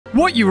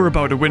What you are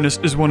about to witness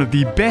is one of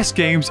the best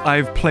games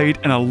I've played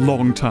in a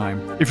long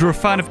time. If you're a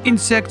fan of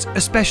insects,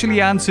 especially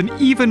ants, and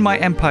even my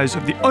Empires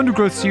of the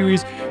Undergrowth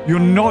series, you're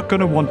not going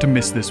to want to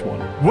miss this one.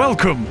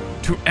 Welcome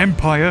to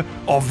Empire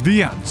of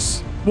the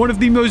Ants. One of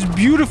the most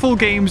beautiful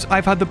games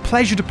I've had the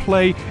pleasure to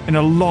play in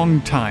a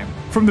long time.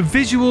 From the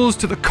visuals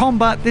to the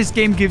combat, this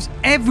game gives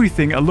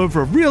everything a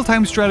lover of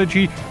real-time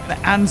strategy that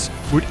ants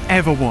would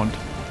ever want.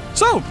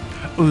 So,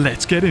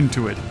 let's get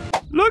into it.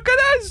 Look at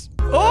us!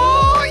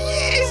 Oh,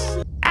 yes!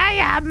 I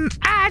am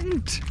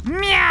Ant!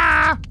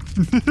 Meow!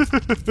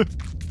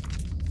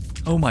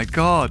 Oh my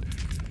god.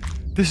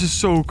 This is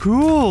so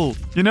cool.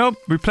 You know,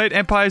 we played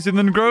Empires in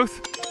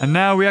Undergrowth, and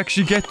now we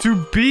actually get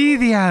to be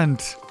the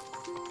ant.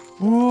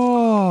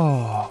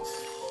 Whoa.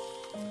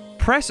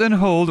 Press and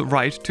hold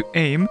right to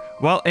aim.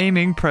 While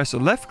aiming, press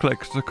left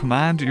click to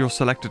command your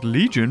selected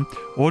legion.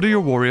 Order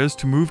your warriors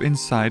to move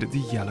inside the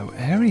yellow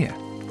area.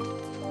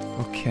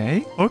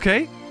 Okay.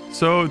 Okay.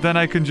 So then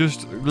I can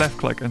just left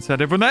click and set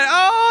everyone there.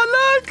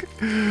 Oh, look!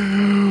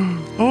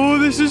 Oh,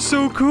 this is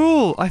so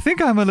cool. I think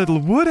I'm a little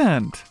wood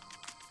ant.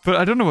 But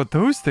I don't know what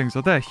those things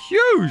are. They're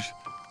huge.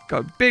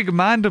 Got big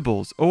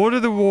mandibles. Order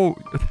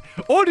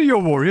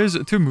your warriors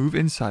to move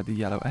inside the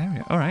yellow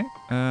area. All right.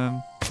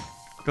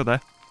 Go there.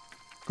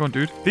 Go on,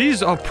 dude.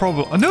 These are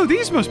probably... Oh, no,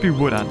 these must be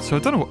wood ants. So I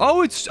don't know.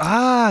 Oh, it's...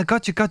 Ah,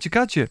 gotcha.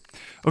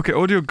 Okay,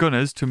 order your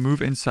gunners to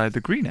move inside the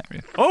green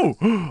area. Oh,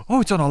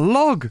 oh, it's on a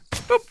log.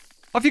 Boop.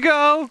 Off you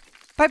go.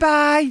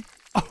 Bye-bye.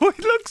 Oh, it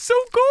looks so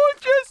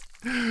gorgeous.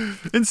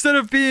 Instead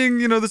of being,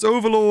 you know, this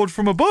overlord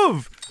from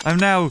above, I'm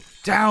now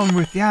down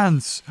with the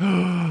ants.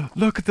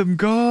 Look at them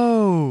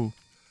go.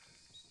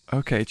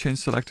 Okay, change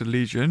selected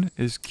legion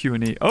is Q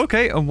and E.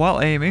 Okay, and while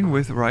aiming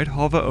with right,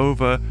 hover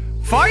over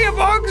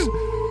firebugs.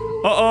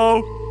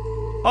 Uh-oh.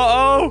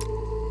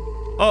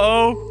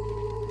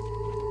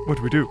 What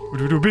do we do? What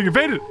do we do? We're being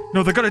invaded.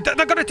 No, they're gonna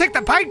take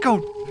the pine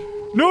cone.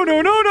 No.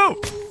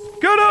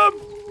 Get him.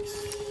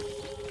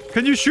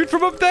 Can you shoot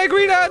from up there,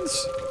 green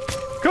ants?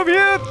 Come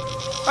here.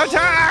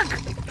 Attack.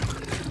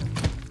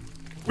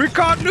 We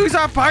can't lose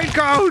our pine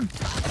cone.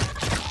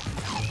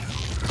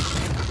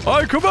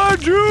 I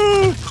command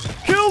you.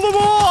 Kill them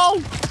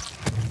all.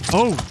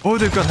 Oh,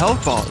 they've got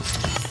health bars.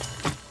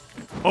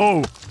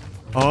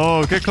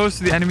 Oh, get close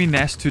to the enemy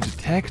nest to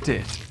detect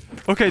it.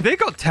 Okay, they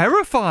got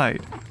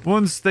terrified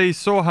once they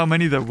saw how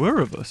many there were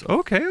of us.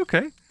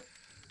 Okay.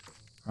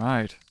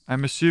 Right.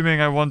 I'm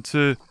assuming I want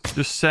to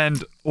just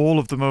send all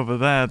of them over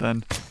there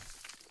then.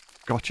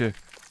 Gotcha.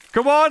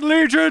 Come on,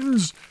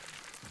 legions!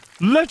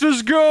 Let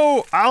us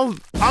go! I'll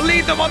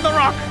lead them on the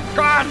rock!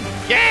 Go on!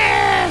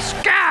 Yes!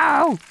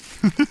 Go!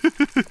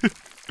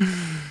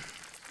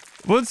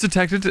 Once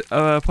detected,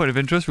 a point of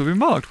interest will be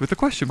marked with a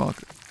question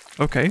mark.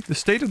 Okay, the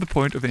state of the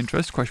point of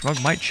interest, question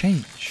mark, might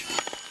change.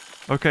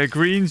 Okay,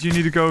 greens, you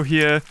need to go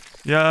here.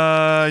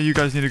 Yeah, you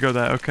guys need to go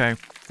there. Okay,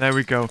 there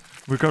we go.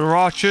 We've got our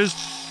archers.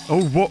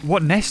 Oh,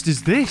 what nest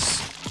is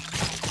this?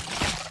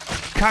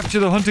 Capture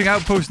the hunting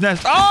outpost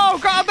nest. Oh,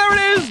 God, there it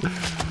is!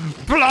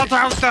 Blot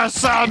out the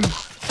sun!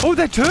 Oh,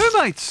 they're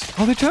termites!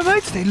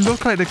 They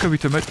look like they could be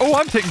termites. Oh,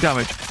 I'm taking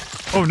damage.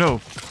 Oh,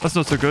 no. That's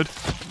not so good.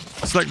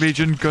 Select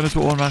legion. Gunners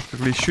will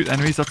automatically shoot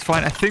enemies. That's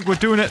fine. I think we're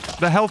doing it.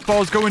 The health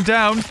bar is going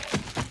down.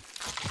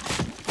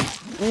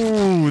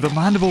 Ooh, the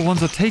mandible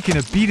ones are taking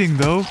a beating,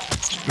 though.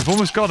 We've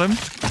almost got him. I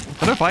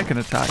don't know if I can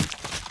attack.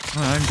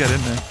 Oh, I can get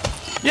in there.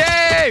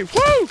 Yay!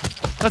 Woo!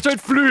 That's right,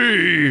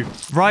 flee!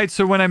 Right,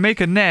 so when I make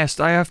a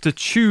nest, I have to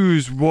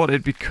choose what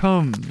it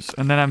becomes.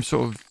 And then I'm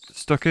sort of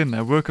stuck in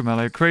there. Worker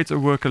melee creates a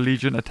worker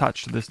legion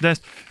attached to this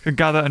nest. You can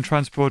gather and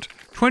transport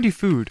 20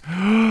 food.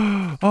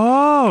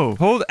 Oh!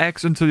 Hold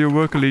X until your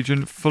worker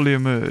legion fully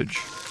emerge.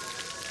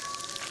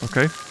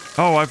 Okay.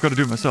 Oh, I've got to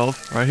do it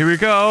myself. Right, here we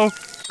go.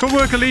 Come,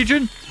 worker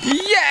legion.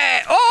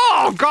 Yeah!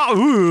 Oh, God!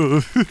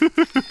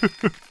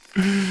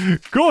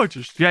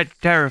 Gorgeous, yet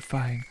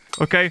terrifying.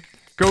 Okay,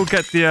 go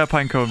get the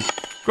pine cone.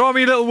 Go on,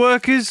 me little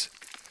workers.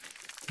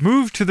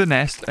 Move to the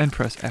nest and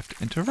press F to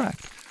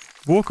interact.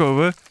 Walk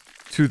over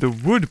to the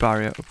wood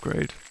barrier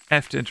upgrade.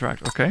 F to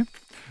interact, okay.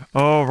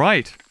 All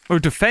right. Oh,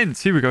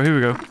 defense. Here we go.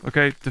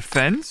 Okay,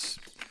 defense.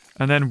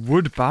 And then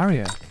wood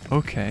barrier.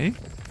 Okay.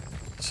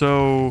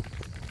 So,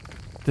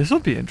 this will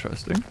be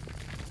interesting.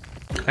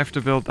 F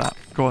to build that.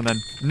 Go on then.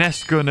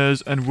 Nest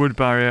gunners and wood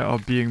barrier are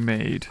being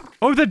made.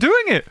 Oh, they're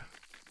doing it.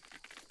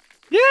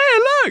 Yeah,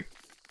 look.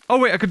 Oh,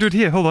 wait, I could do it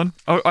here. Hold on.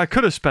 Oh, I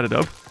could have sped it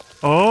up.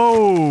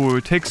 Oh,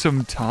 it takes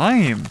some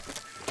time.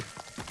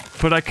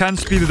 But I can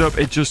speed it up.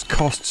 It just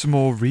costs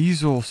more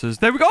resources.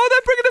 There we go. Oh,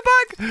 they're bringing it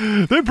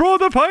back. They brought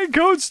the pine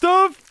cone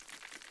stuff.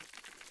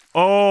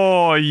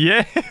 Oh,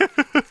 yeah.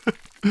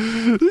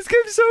 This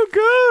game's so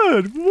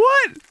good.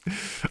 What?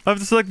 I have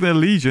to select their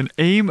legion.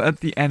 Aim at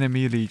the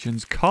enemy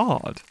legion's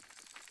card.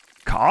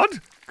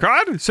 Card?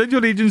 Send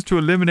your legions to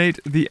eliminate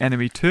the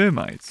enemy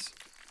termites.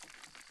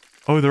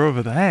 Oh, they're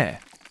over there.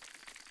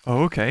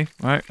 Oh, okay.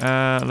 Right,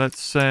 let's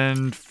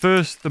send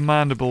first the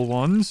mandible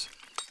ones.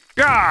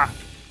 Gah!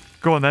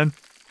 Go on then.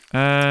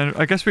 And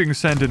I guess we can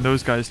send in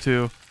those guys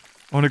too.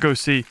 I want to go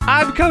see.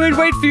 I'm coming,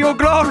 wait for your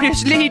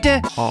glorious leader.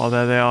 Oh,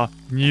 there they are.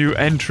 New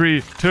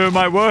entry to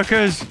my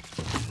workers.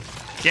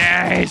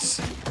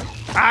 Yes.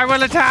 I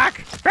will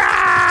attack.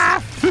 Ah!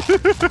 I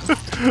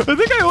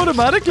think I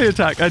automatically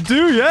attack. I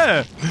do,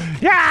 yeah.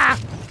 Yeah.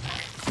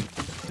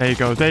 There you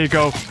go. There you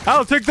go.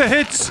 I'll take the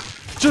hits.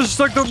 Just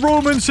like the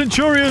Roman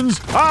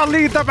centurions. I'll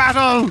lead the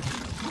battle.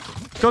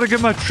 Gotta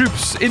give my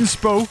troops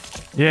inspo.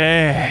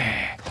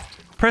 Yeah.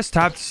 Press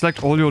tab to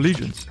select all your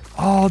legions.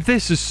 Oh,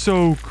 this is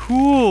so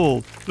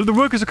cool. The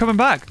workers are coming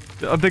back.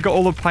 Have they got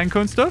all the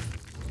pinecone stuff?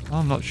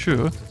 I'm not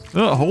sure.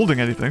 They're not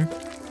holding anything.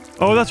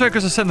 Oh, that's right,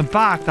 because I sent them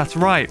back. That's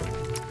right.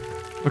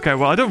 Okay,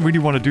 well, I don't really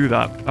want to do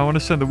that. I want to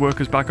send the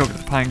workers back over to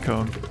the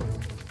pinecone.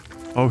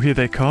 Oh, here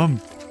they come.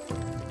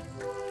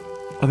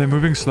 Are they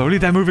moving slowly?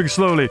 They're moving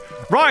slowly.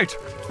 Right.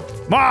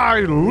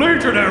 My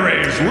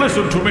legionaries,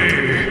 listen to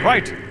me.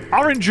 Right.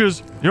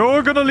 Oranges,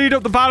 you're gonna lead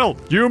up the battle.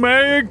 You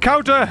may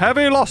encounter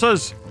heavy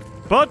losses,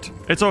 but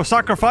it's a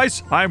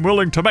sacrifice I'm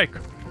willing to make.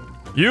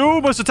 You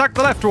must attack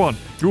the left one.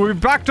 You will be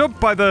backed up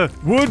by the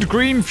wood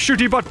green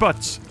shooty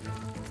butts.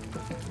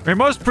 We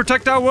must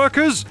protect our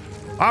workers.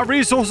 Our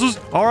resources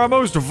are our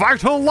most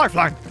vital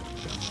lifeline.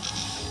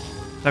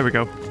 There we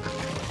go.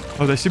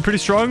 Oh, they seem pretty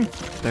strong.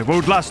 They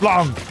won't last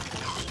long.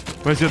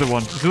 Where's the other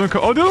one? Is the other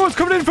one oh, the other one's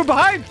coming in from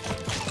behind.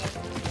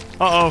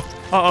 Uh-oh.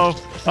 Uh-oh.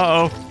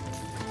 Uh-oh.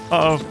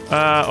 Uh-oh.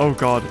 Oh,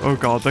 God. Oh,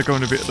 God. They're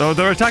going to be... Oh,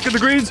 they're attacking the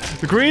greens.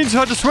 The greens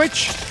had to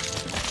switch.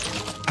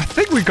 I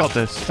think we got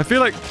this. I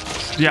feel like...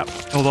 Yeah.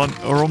 Hold on.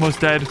 We're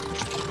almost dead.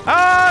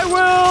 I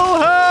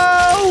will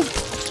help!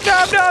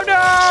 Nom, nom,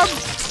 nom!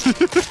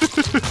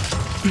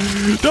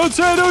 Don't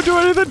say I don't do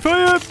anything for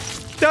you!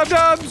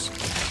 Nom-noms!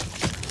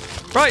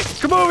 Right.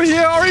 Come over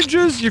here,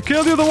 oranges. You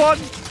kill the other one.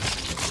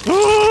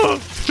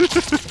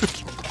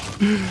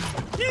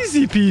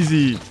 Easy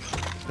peasy.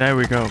 There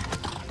we go.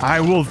 I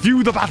will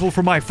view the battle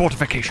from my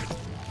fortification.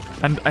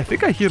 And I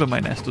think I heal in my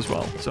nest as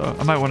well, so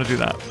I might want to do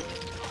that.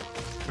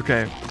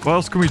 Okay, what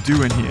else can we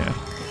do in here?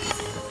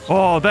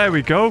 Oh, there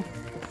we go.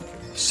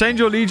 Send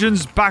your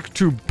legions back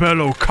to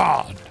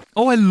Belokan.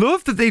 Oh, I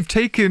love that they've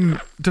taken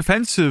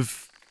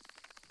defensive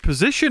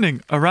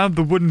positioning around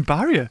the wooden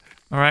barrier.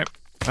 All right,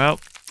 well,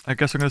 I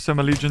guess I'm going to send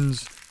my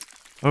legions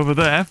over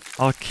there.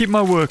 I'll keep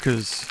my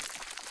workers.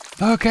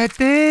 Look at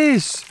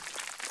this.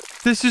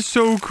 This is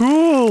so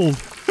cool.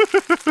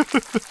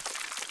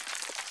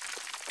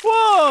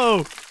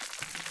 Whoa!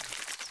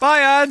 Bye,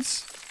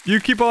 ants. You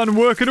keep on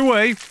working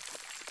away.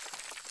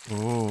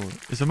 Oh,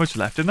 is there much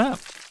left in that?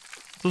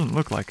 Doesn't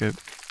look like it.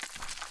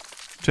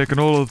 Taking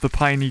all of the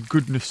piney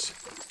goodness.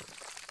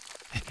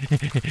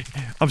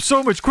 I'm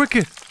so much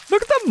quicker.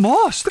 Look at the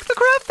moss. Look at the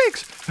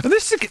graphics. And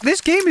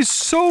this game is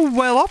so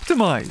well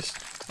optimized.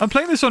 I'm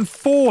playing this on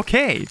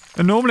 4K.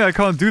 And normally I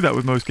can't do that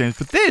with most games.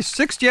 But this,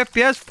 60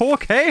 FPS,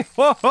 4K.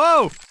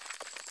 Whoa!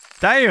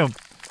 Damn.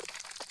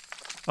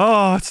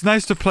 Oh, it's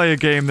nice to play a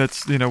game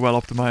that's, you know, well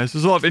optimized.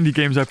 There's a lot of indie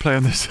games I play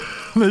on this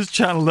on this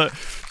channel that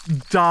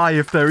die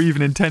if they're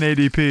even in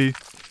 1080p.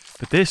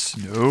 But this,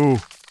 no.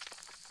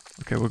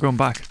 Okay, we're going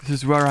back. This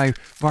is where I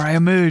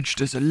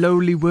emerged as a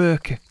lowly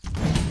worker.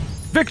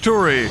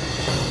 Victory!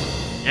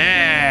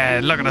 Yeah,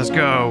 look at us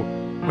go.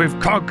 We've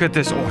conquered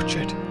this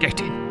orchard.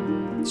 Get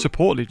in.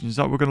 Support legions,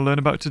 that we're going to learn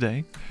about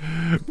today.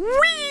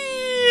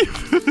 Whee!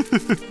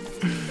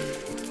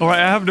 Alright,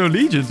 I have no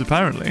legions,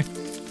 apparently.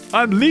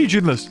 I'm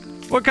legionless.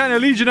 What kind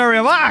of legionary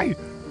am I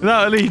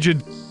without a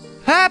legion?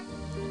 Hap!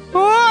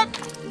 Oh!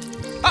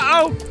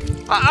 Uh-oh!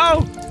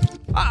 Uh-oh!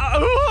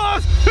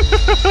 Uh-oh!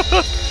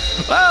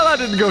 Well, that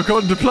didn't go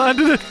according to plan,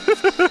 did it?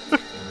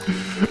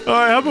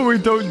 Alright, how about we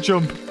don't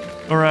jump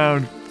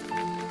around?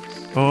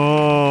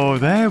 Oh,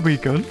 there we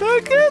go.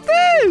 Look at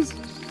this!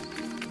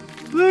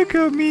 Look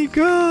at me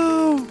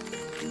go!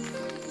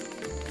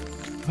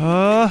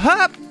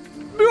 Hap!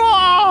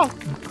 Pew!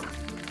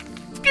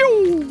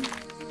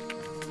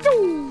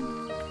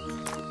 Pew!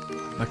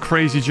 A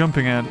crazy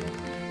jumping ant.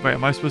 Wait,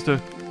 am I supposed to...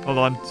 Hold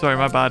on. Sorry,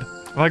 my bad.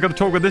 Have I got to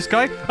talk with this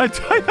guy? I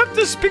have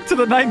to speak to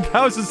the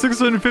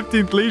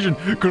 9,615th Legion.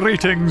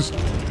 Greetings.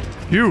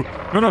 You're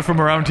not from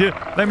around here.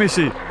 Let me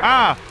see.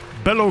 Ah,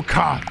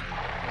 Belokan.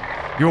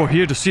 You're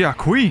here to see our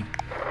queen.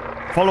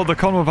 Follow the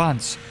column of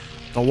ants.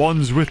 The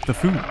ones with the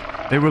food.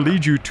 They will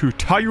lead you to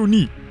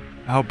Tayuni,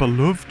 our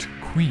beloved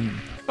queen.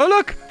 Oh,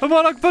 look! A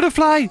monarch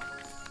butterfly!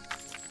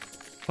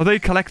 Are they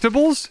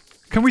collectibles?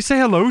 Can we say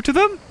hello to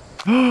them?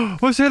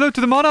 We'll say hello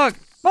to the monarch.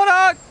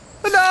 Monarch!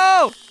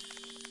 Hello!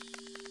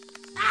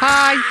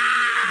 Hi!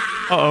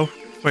 Uh-oh.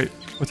 Wait,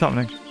 what's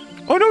happening?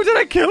 Oh no, did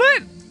I kill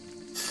it?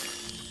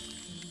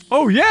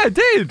 Oh yeah, it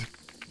did!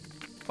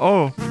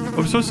 Oh,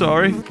 I'm so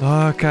sorry.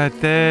 Look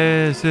at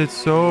this. It's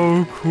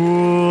so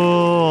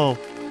cool.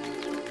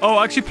 Oh,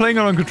 actually playing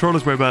it on controller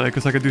is way better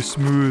because I can do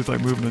smooth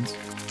like movements.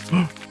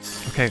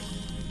 Okay.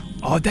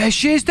 Oh, there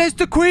she is. There's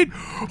the queen.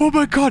 Oh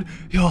my god.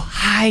 Your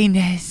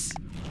Highness.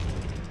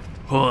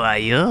 Who are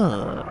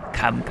you?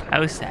 Come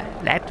closer.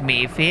 Let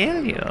me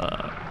feel you.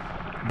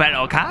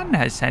 Belokan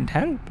has sent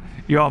help.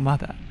 Your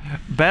mother.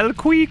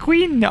 Belqui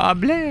Queen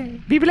Noble.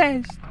 Be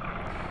blessed.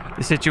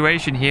 The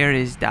situation here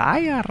is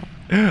dire.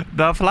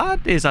 The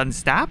flood is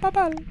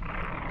unstoppable.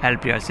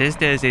 Help your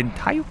sisters in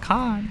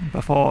Taiwan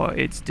before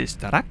its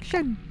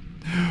destruction.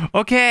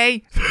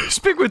 Okay.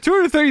 Speak with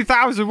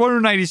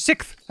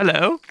 230,196th.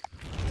 Hello?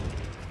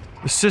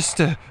 The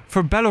sister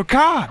from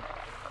Belokan.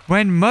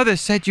 When Mother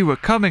said you were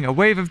coming, a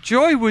wave of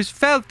joy was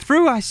felt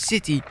through our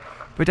city.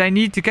 But I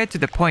need to get to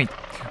the point.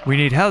 We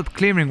need help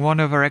clearing one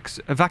of our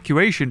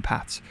evacuation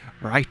paths.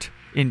 Right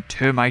in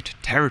termite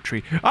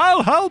territory.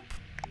 I'll help!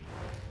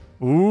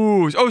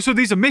 Ooh. Oh, so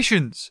these are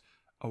missions.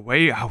 A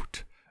way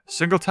out. A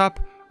single tap.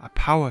 A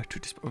power to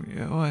dispose.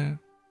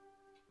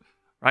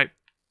 Right.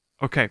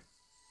 Okay.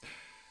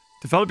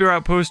 Develop your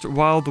outpost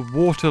while the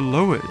water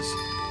lowers.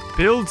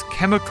 Build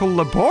chemical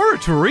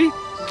laboratory.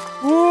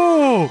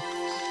 Ooh.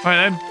 Right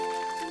then.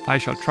 I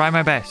shall try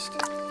my best.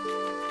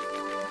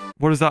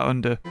 What is that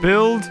under?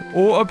 Build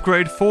or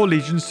upgrade 4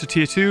 legions to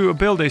tier 2 or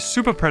build a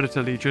super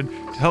predator legion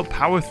to help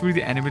power through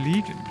the enemy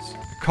legions.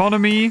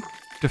 Economy,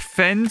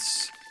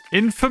 defense,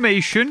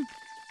 information,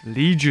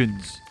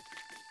 legions.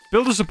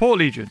 Build a support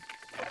legion.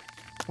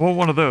 I want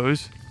one of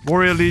those.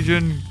 Warrior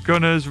legion,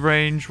 gunners,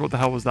 range. What the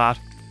hell was that?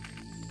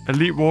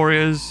 Elite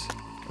warriors,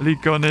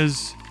 elite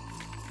gunners.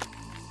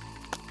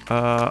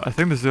 I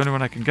think this is the only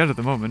one I can get at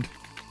the moment.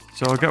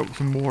 So I'll get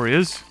some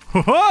warriors.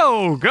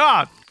 Oh,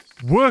 God!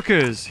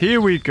 Workers, here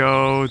we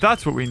go.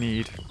 That's what we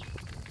need.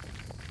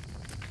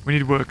 We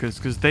need workers,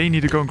 because they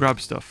need to go and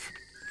grab stuff.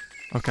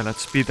 Okay,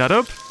 let's speed that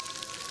up.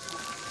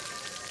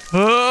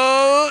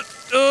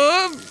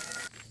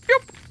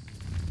 Yep.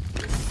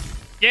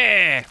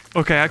 Yeah!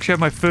 Okay, I actually have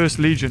my first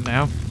legion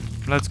now.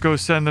 Let's go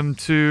send them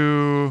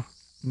to...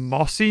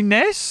 Mossy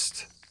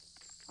Nest?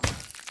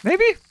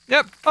 Maybe?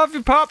 Yep, off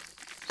you pop.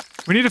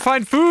 We need to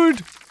find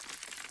food.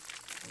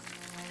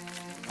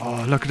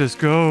 Oh, look at us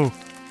go.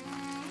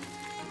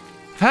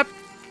 Hep.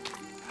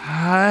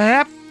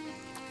 Hep.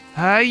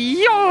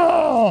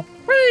 Yo!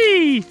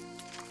 Whee!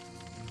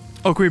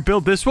 Oh, can we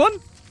build this one?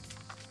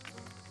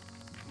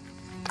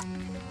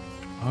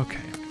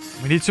 Okay.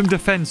 We need some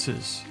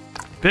defenses.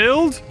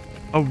 Build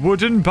a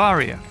wooden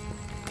barrier.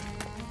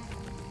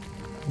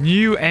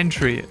 New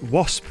entry.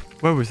 Wasp.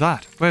 Where was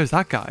that? Where was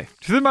that guy?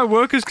 Do you think my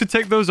workers could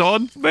take those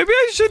on? Maybe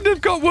I shouldn't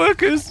have got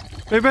workers.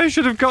 Maybe I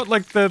should have got,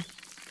 like, an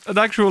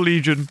actual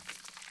legion.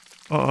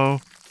 Uh-oh.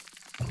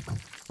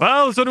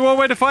 Well, there's only one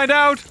way to find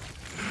out.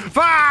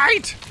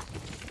 Fight!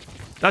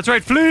 That's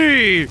right,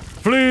 flee!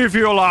 Flee for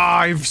your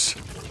lives.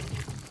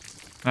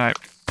 Alright.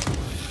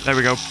 There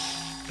we go.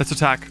 Let's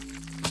attack.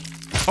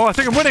 Oh, I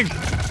think I'm winning.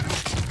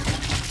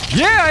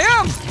 Yeah, I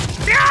am!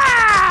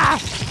 Yeah!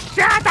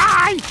 Yeah,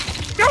 die!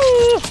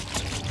 No!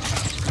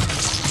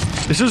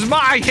 This is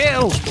my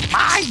hill!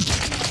 Mine!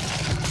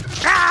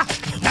 Ah!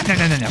 No, no,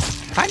 no, no, no.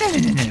 Ah, no, no,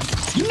 no, no.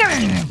 No,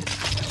 no, no.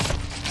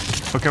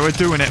 Okay, we're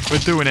doing it. We're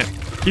doing it.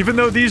 Even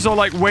though these are,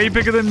 like, way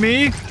bigger than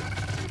me.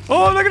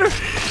 Oh, look at him.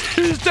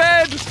 He's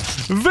dead.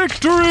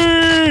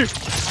 Victory!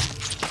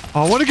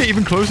 Oh, I want to get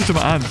even closer to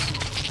my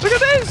ants. Look at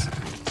this.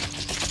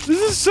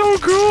 This is so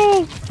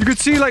cool. You could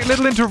see, like,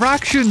 little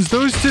interactions.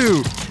 Those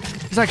two.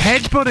 He's, like,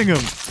 headbutting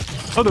them.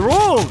 Oh,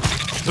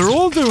 they're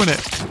all doing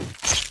it.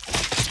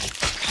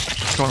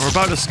 Come on, we're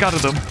about to scatter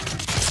them.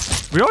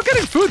 We are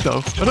getting food,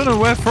 though. I don't know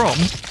where from.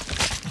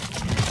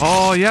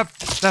 Oh, yep.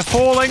 They're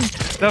falling.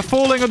 They're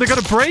falling. Are they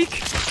going to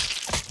break?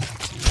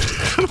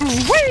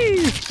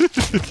 Whee!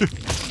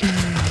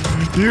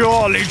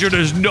 Your legion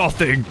is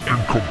nothing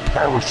in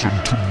comparison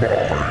to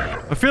mine.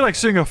 I feel like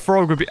seeing a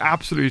frog would be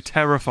absolutely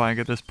terrifying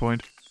at this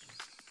point.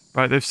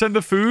 Right, they've sent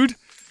the food.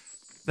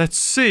 Let's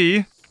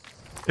see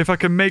if I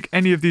can make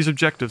any of these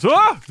objectives.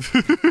 Ah!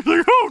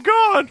 Like, oh,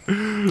 God!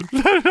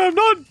 I'm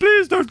not...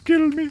 Please don't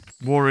kill me.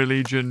 Warrior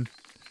Legion.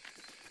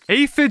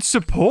 Aphid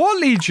Support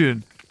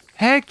Legion.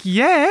 Heck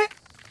yeah!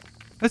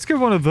 Let's get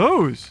one of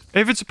those.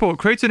 Aphid support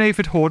creates an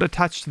aphid horde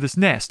attached to this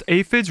nest.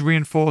 Aphids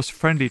reinforce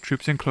friendly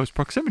troops in close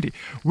proximity.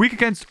 Weak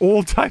against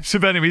all types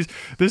of enemies.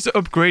 This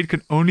upgrade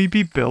can only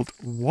be built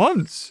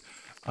once.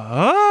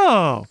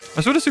 Oh. I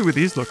just want to see what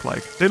these look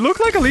like. They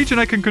look like a legion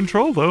I can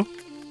control, though.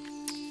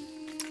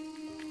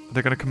 Are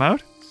they going to come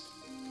out?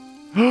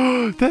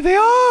 Oh, there they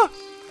are.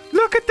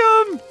 Look at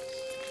them.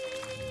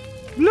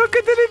 Look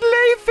at the little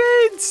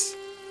aphids.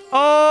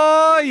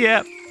 Oh,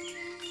 yeah.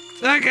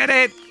 Look at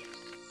it.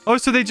 Oh,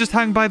 so they just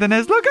hang by the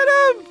nest. Look at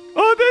them!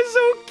 Oh, they're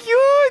so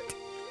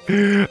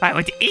cute! I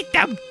want to eat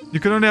them! You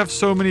can only have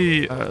so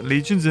many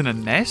legions in a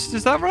nest,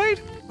 is that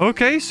right?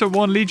 Okay, so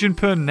 1 legion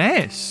per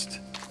nest.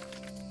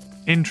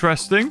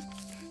 Interesting.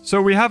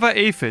 So we have our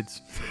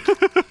aphids.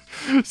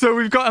 So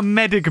we've got a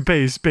medic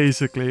base,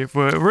 basically. If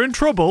we're in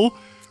trouble,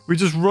 we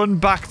just run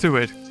back to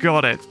it.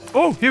 Got it.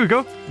 Oh, here we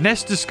go.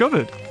 Nest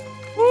discovered.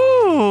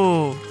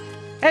 Ooh!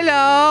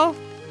 Hello!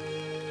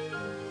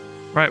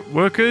 Right,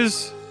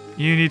 workers...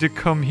 You need to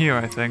come here,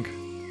 I think.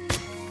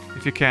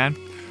 If you can.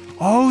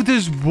 Oh,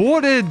 there's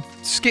water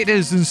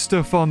skitters and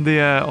stuff on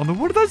the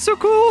water. That's so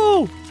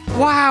cool.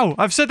 Wow,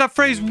 I've said that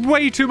phrase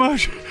way too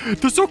much.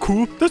 That's so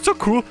cool. That's so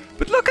cool.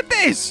 But look at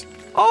this.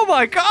 Oh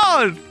my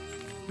God.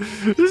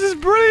 This is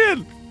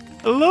brilliant.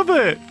 I love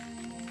it.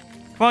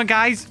 Come on,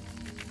 guys.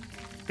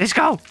 Let's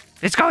go.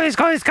 Let's go, let's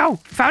go, let's go.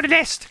 Found a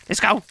nest.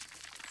 Let's go.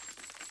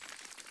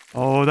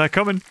 Oh, they're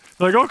coming.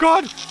 They're like, oh,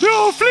 God.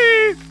 No,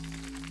 flee.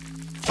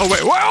 Oh,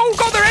 wait. Oh,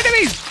 God, they're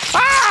enemies.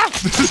 Ah!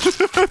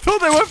 I thought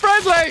they were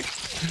friendly.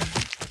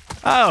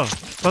 Oh,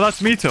 well,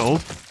 that's me told.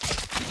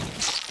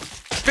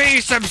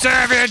 Be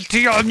subservient to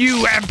your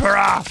new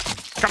emperor.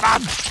 Come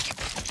on.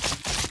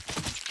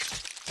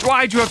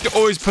 Why do you have to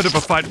always put up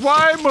a fight?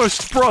 Why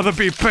must brother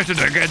be pitted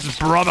against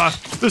brother?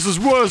 This is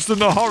worse than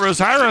the Horus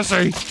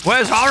heresy.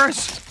 Where's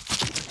Horus?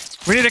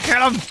 We need to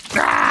kill him.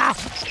 Ah!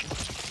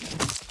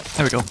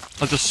 There we go.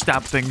 I'll just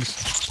stab things.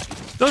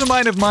 Doesn't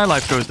mind if my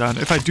life goes down.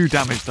 If I do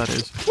damage, that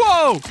is.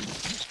 Whoa!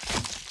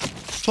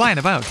 Flying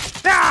about.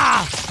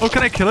 Ah! Oh,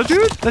 can I kill a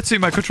dude? Let's see.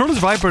 My controller's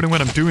vibrating when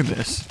I'm doing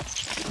this.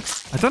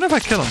 I don't know if I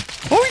kill him.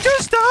 Oh, he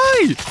does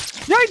die!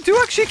 Yeah, I do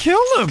actually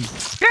kill them.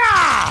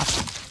 Ah!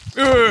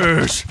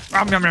 Yes!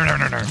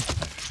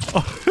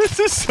 Oh, this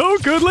is so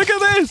good. Look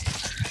at this.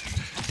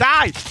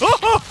 Die!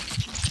 Oh,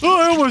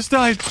 I almost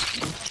died.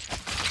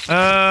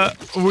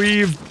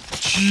 We've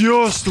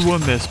just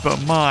won this,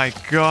 but my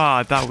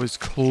God, that was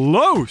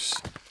close.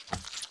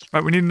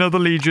 Right, we need another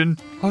legion.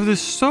 Oh,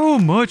 there's so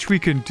much we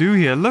can do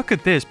here. Look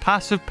at this.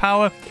 Passive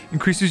power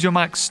increases your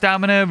max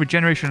stamina,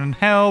 regeneration and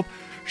health.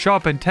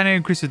 Sharp antenna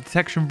increases the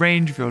detection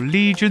range of your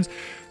legions.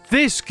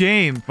 This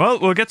game. Well,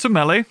 we'll get some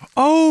melee.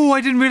 Oh,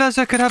 I didn't realize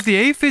I could have the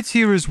aphids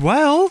here as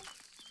well.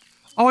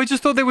 Oh, I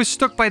just thought they were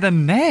stuck by the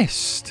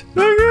nest.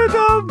 Look at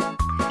them.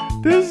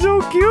 They're so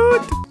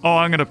cute. Oh,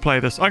 I'm going to play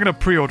this. I'm going to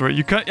pre-order it.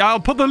 You can.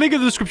 I'll put the link in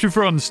the description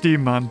for it on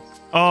Steam, man.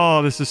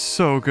 Oh, this is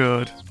so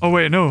good. Oh,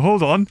 wait, no,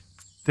 hold on.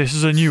 This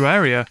is a new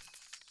area.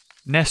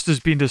 Nest has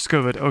been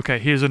discovered. Okay,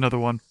 here's another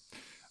one.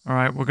 All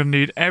right, we're going to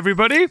need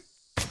everybody.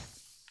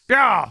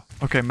 Yeah.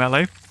 Okay,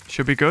 melee.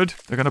 Should be good.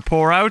 They're going to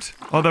pour out.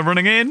 Oh, they're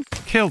running in.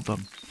 Killed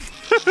them.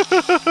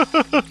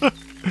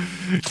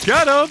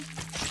 Get them.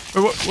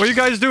 What are you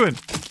guys doing?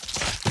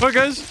 Look,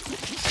 guys.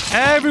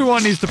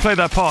 Everyone needs to play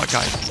their part,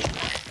 guys.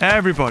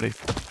 Everybody.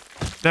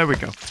 There we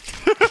go.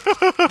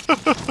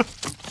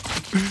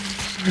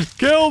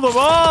 Kill them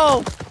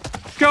all.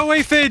 Go,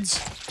 aphids.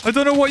 I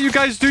don't know what you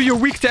guys do. You're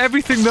weak to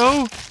everything,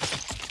 though.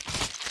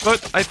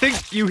 But I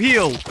think you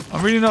heal.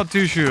 I'm really not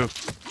too sure.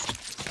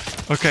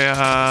 Okay,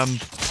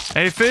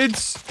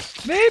 aphids.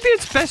 Maybe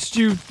it's best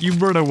you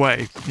run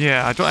away.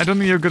 Yeah, I don't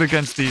think you're good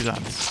against these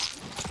ants.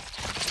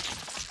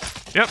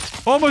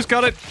 Yep, almost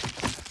got it.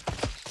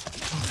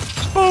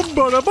 Boom,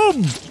 bada,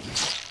 boom.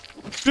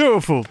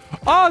 Beautiful.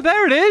 Oh,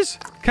 there it is.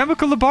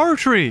 Chemical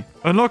laboratory.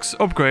 Unlocks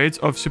upgrades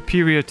of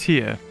superior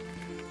tier.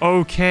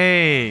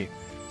 Okay.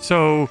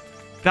 So,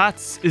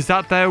 is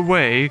that their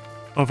way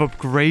of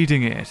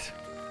upgrading it?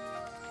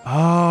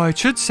 Oh, it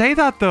should say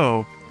that,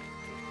 though.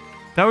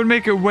 That would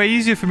make it way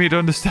easier for me to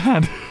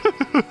understand.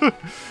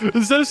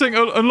 Instead of saying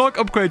unlock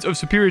upgrades of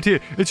superior tier,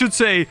 it should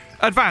say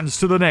advance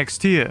to the next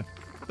tier.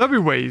 That'd be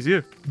way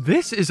easier.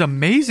 This is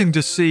amazing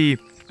to see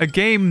a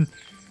game,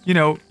 you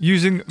know,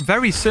 using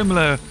very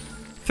similar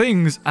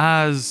things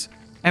as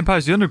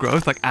Empires of the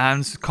Undergrowth, like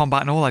ants,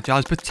 combat and all that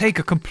jazz, but take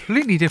a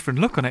completely different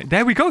look on it.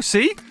 There we go,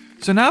 see?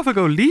 So now if I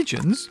go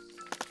legions,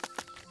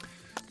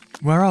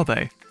 where are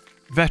they?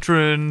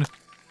 Veteran,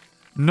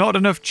 not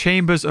enough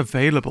chambers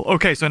available.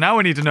 Okay, so now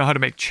I need to know how to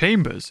make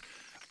chambers.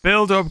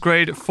 Build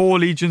upgrade 4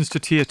 legions to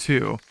tier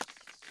 2.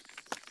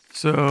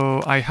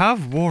 So I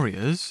have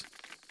warriors.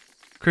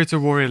 Creates a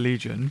warrior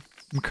legion.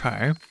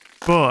 Okay.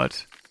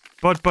 But.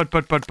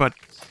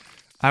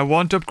 I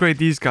want to upgrade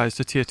these guys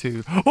to tier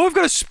 2. Oh, I've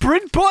got a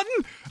sprint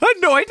button? I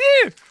had no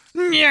idea.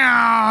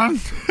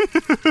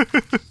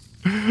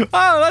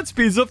 Oh, that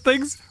speeds up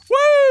things.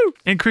 Woo!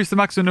 Increase the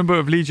maximum number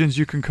of legions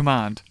you can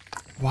command.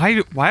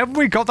 Why haven't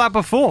we got that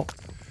before?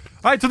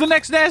 Alright, to the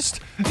next nest.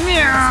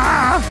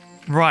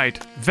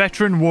 Right,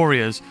 veteran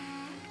warriors.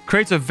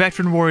 Creates a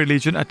veteran warrior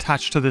legion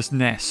attached to this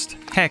nest.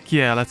 Heck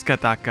yeah, let's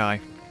get that guy.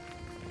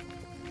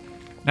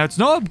 Now, it's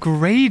not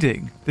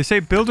upgrading. They say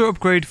build or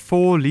upgrade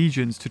 4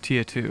 legions to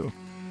tier 2.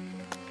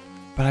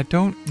 But I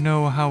don't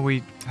know how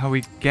we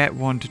get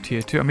one to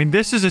tier 2. I mean,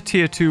 this is a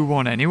tier 2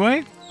 one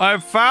anyway.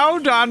 I've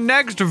found our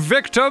next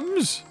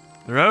victims.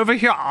 They're over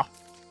here.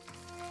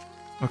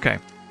 Okay,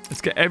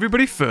 let's get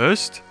everybody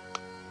first.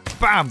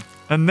 Bam!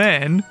 And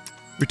then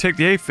we take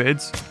the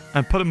aphids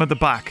and put them at the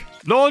back.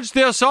 Launch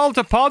the assault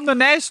upon the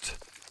nest.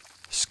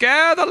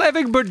 Scare the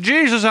living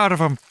bejesus out of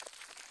them.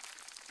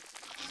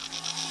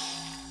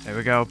 There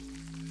we go.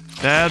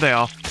 There they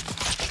are.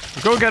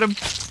 Go get them.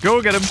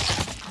 Go get them.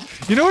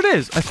 You know what it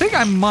is? I think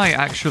I might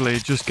actually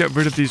just get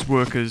rid of these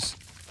workers.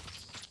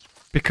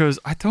 Because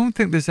I don't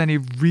think there's any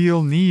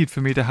real need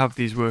for me to have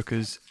these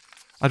workers.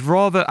 I'd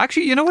rather...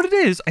 Actually, you know what it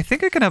is? I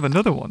think I can have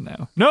another one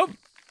now. Nope.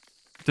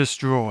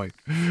 Destroy.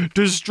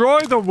 Destroy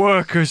the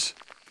workers.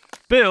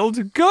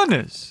 Build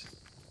gunners.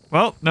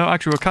 Well, no,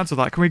 actually, we'll cancel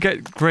that. Can we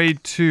get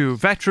grade 2?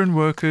 Veteran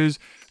workers,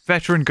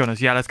 veteran gunners.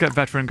 Yeah, let's get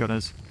veteran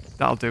gunners.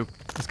 That'll do.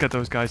 Let's get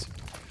those guys.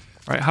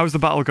 All right, how's the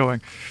battle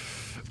going?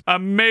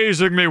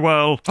 Amazingly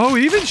well. Oh,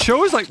 it even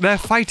shows like they're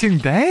fighting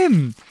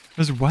them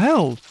as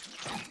well.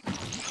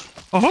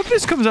 I hope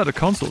this comes out of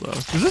console, though,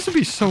 because this would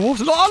be so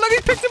awesome. Oh, look, he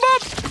picked him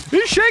up!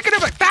 He's shaking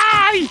him.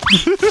 Die!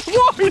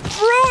 What? He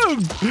threw him!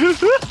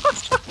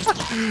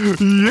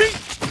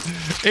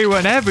 Yeet. He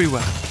went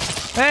everywhere.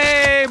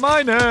 Hey,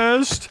 my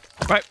nest!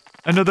 Right,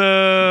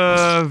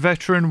 another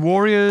veteran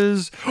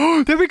warriors.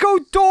 Oh, there we go,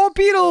 door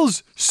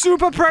beetles!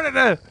 Super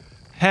predator!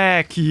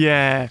 Heck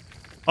yeah.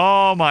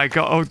 Oh my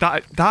god. Oh,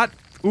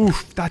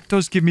 that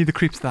does give me the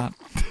creeps, that.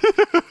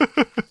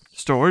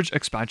 Storage,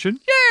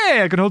 expansion.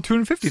 Yay, I can hold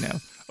 250 now.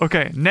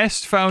 Okay,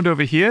 nest found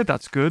over here.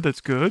 That's good,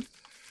 that's good.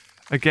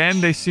 Again,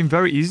 they seem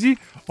very easy.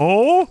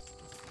 Oh,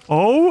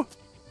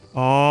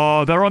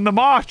 they're on the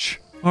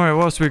march. All right,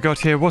 what else we got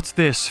here? What's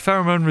this?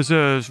 Pheromone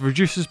reserves.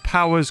 Reduces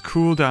powers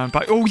cooldown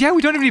by... Oh, yeah,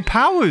 we don't have any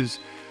powers.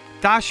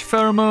 Dash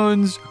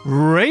pheromones.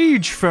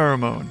 Rage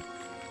pheromone.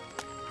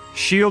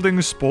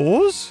 Shielding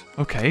spores.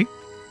 Okay.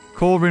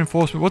 Core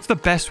reinforcement. What's the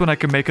best one I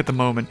can make at the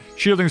moment?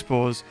 Shielding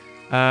spores.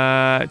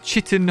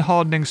 Chitin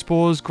hardening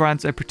spores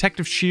grants a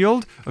protective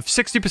shield of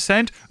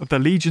 60% of the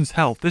Legion's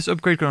health. This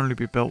upgrade can only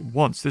be built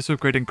once. This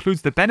upgrade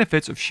includes the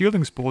benefits of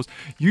shielding spores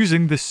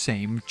using the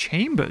same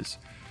chambers.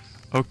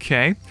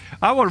 Okay.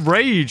 I want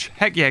rage.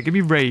 Heck yeah, give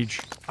me rage.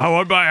 I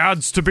want my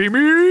ants to be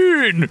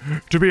mean,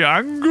 to be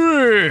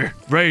angry.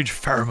 Rage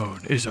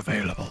pheromone is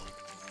available.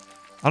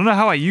 I don't know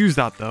how I use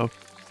that, though.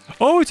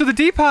 Oh, it's on the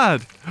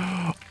D-pad.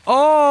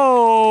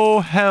 Oh,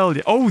 hell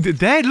yeah. Oh,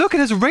 there, look, it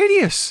has a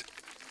radius.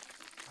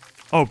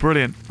 Oh,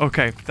 brilliant.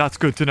 Okay, that's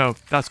good to know.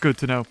 That's good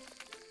to know.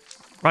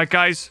 Right,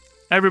 guys.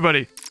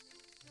 Everybody.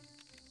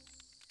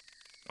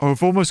 Oh,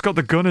 we've almost got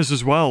the gunners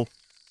as well.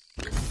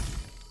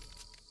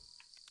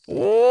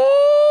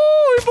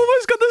 Oh, we've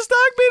almost got the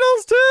stag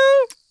beetles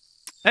too.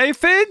 Hey,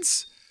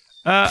 Fids.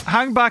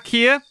 Hang back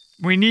here.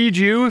 We need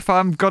you. If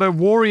I've got a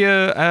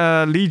warrior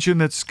legion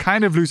that's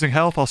kind of losing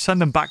health, I'll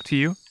send them back to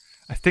you.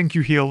 I think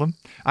you heal them.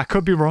 I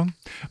could be wrong.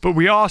 But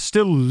we are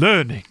still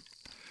learning.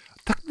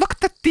 Look at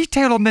the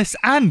detail on this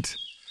ant.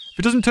 If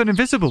it doesn't turn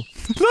invisible.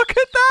 Look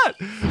at that.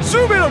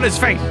 Zoom in on his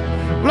face.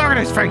 Look at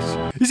his face.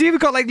 He's even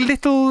got like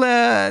little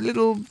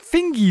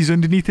thingies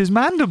underneath his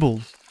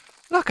mandibles.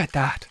 Look at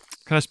that.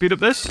 Can I speed up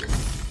this?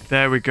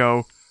 There we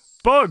go.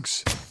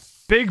 Bugs.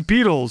 Big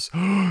beetles.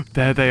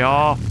 There they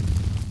are.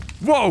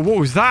 Whoa, what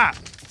was that?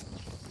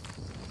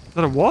 Is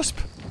that a wasp?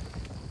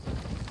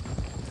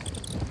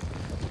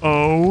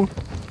 Oh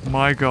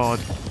my god.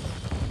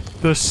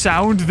 The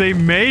sound they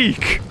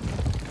make.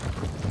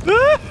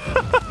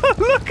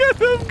 Look at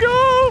them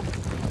go.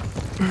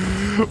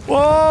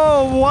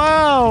 Whoa,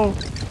 wow.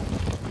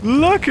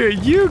 Look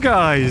at you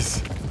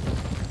guys.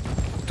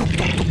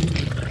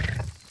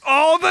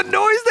 Oh, the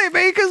noise they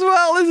make as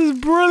well. This is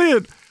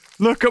brilliant.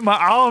 Look at my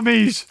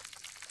armies.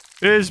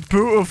 It's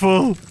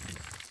beautiful.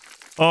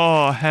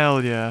 Oh,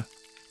 hell yeah.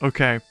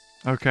 Okay,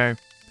 okay.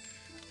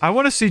 I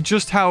want to see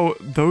just how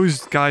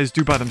those guys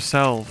do by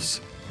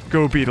themselves.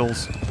 Go,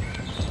 beetles.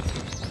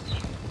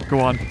 Go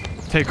on.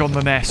 Take on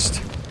the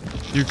nest.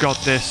 You got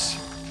this.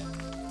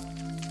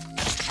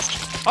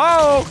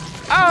 Oh!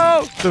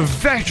 Oh! The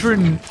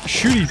veteran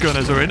shooty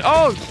gunners are in.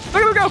 Oh!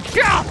 Look at them go!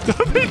 Yeah!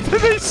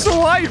 They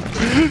swipe!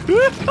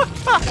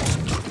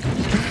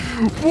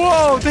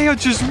 Whoa! They are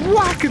just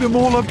whacking them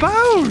all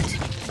about!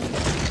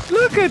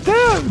 Look at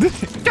them!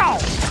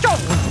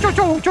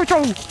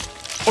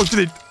 Oh, did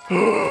it?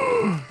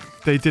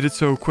 They did it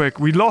so quick.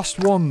 We lost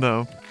one,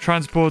 though.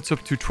 Transports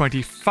up to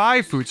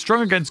 25 food.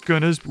 Strong against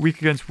gunners, but weak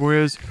against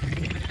warriors.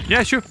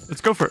 Yeah, sure.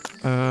 Let's go for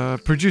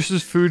it.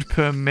 Produces food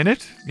per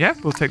minute. Yeah,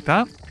 we'll take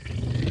that.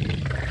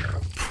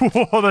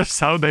 Whoa, the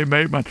sound they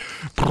make, man.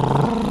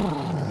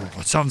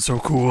 It sounds so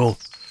cool.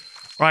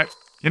 Right.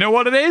 You know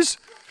what it is?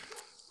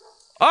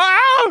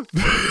 Ah!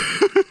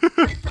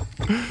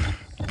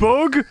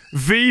 Bug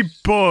v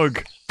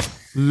bug.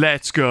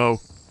 Let's go.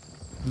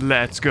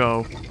 Let's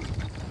go.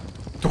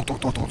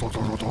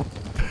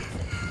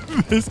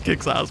 This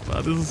kicks ass,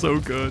 man. This is so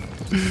good.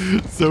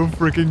 So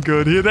freaking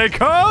good. Here they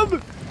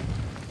come.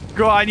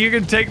 Go on, you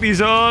can take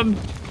these on.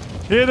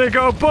 Here they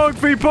go. Bug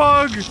v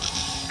bug.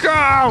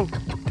 Go.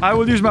 I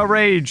will use my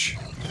rage.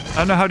 I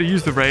don't know how to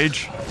use the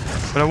rage,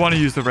 but I want to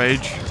use the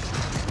rage.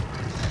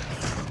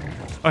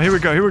 Oh, here we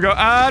go. Here we go.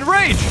 And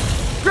rage.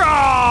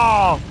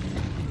 Go.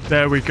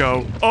 There we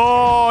go.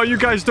 Oh, you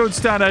guys don't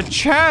stand a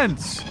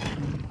chance.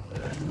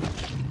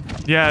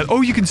 Yeah.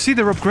 Oh, you can see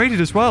they're upgraded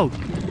as well.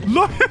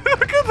 Look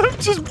at them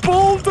just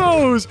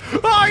bulldoze.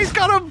 Oh, he's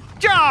got him.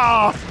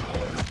 Yeah.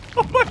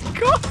 Oh my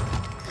god.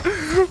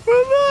 What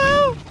the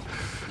hell?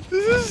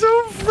 This is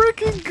so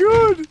freaking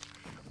good.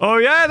 Oh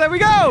yeah, there we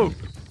go.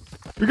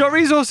 We got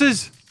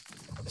resources.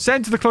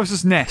 Send to the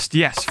closest nest.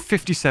 Yes,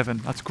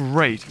 57. That's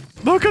great.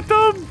 Look at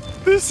them.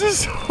 This is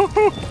so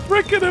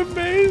freaking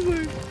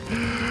amazing.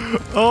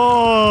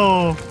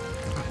 Oh.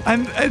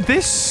 And at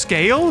this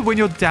scale, when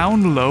you're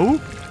down low,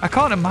 I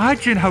can't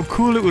imagine how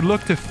cool it would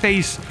look to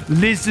face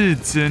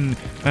lizards and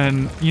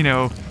you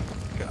know,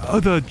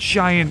 other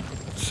giant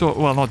sort,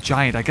 well, not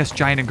giant, I guess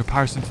giant in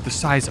comparison to the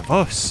size of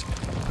us.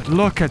 But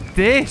look at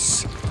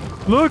this.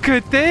 Look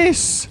at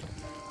this.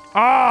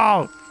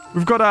 Oh,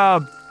 we've got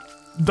a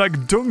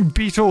like dung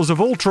beetles of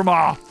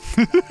Ultramar.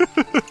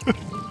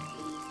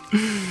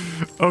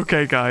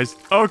 Okay, guys.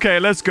 Okay,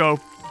 let's go.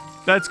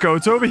 Let's go.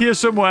 It's over here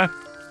somewhere.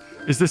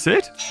 Is this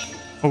it?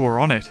 Oh, we're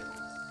on it.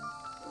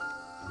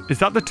 Is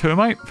that the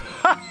termite?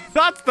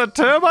 That's the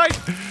termite!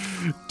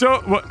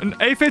 Don't... What?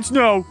 Aphids?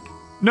 No.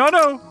 No,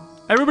 no.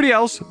 Everybody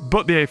else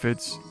but the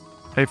aphids.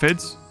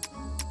 Aphids.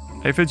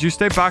 Aphids, you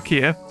stay back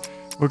here.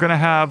 We're going to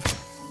have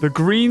the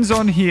greens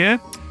on here.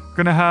 We're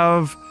going to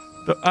have...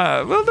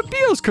 well, the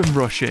beetles can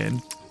rush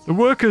in. The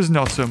workers,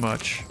 not so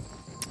much.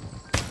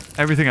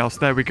 Everything else.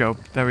 There we go.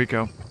 There we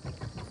go.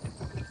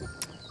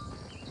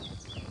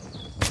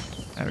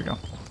 There we go.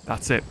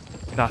 That's it.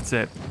 That's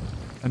it.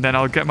 And then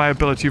I'll get my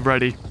ability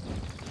ready.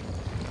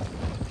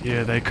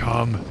 Here they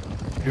come.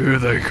 Here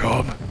they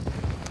come.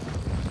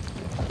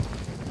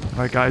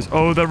 Alright, guys.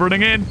 Oh, they're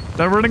running in.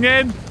 They're running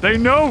in. They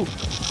know.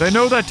 They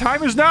know their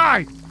time is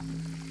nigh.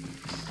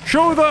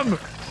 Show them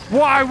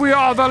why we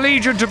are the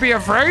Legion to be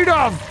afraid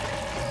of.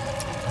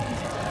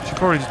 Should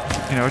probably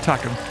just,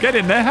 attack them. Get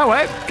in there. How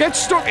get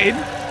stuck in.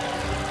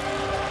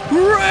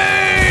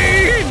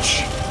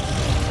 Rage!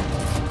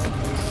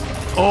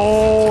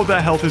 Oh,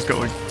 their health is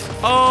going.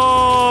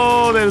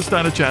 Oh, they don't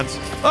stand a chance.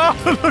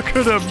 Oh, look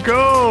at them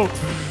go.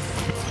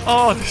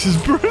 Oh, this is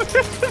brilliant.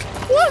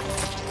 What?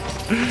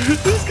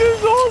 This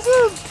game's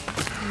awesome.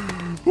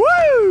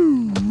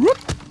 Woo! Whoop.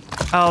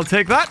 I'll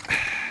take that.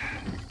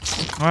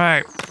 All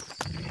right.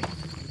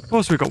 What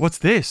else we got? What's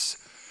this?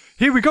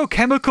 Here we go.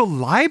 Chemical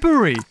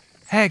library.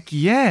 Heck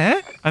yeah.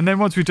 And then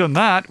once we've done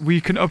that,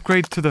 we can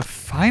upgrade to the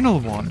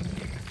final one.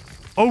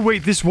 Oh,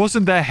 wait. This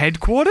wasn't their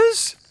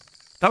headquarters?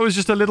 That was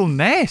just a little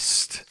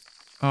nest.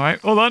 All right.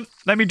 Hold on.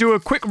 Let me do a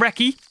quick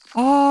recce.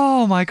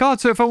 Oh, my God.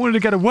 So if I wanted to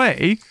get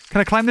away,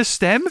 can I climb this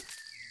stem?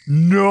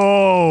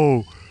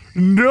 No.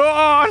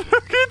 No.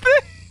 Look at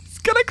this.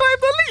 Can I climb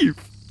the leaf?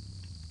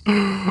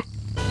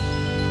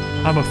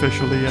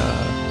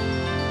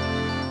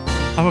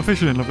 I'm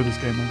officially in love with this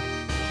game, man.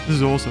 This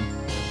is awesome.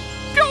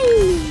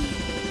 Go!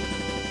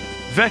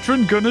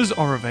 Veteran gunners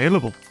are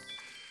available.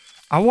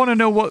 I want to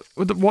know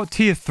what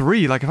tier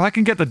 3. Like, if I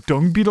can get the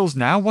dung beetles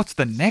now, what's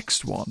the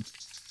next one?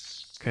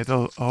 Okay,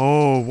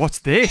 oh, what's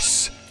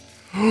this?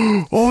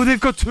 Oh, they've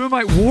got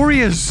termite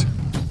warriors.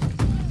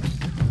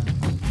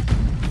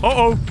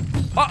 Uh-oh.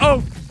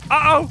 Uh-oh.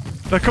 Uh-oh.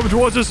 They're coming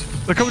towards us.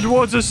 They're coming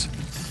towards us.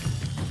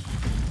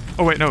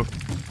 Oh, wait, no.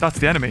 That's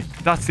the enemy.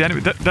 That's the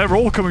enemy. They're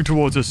all coming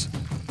towards us.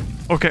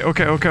 Okay,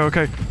 okay, okay,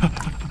 okay.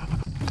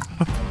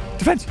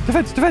 Defense,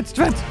 defense, defense,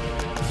 defense.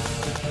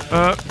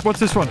 What's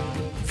this one?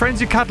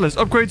 Frenzy Catalyst.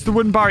 Upgrades the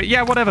wooden barrier.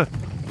 Yeah, whatever.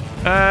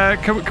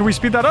 Can we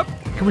speed that up?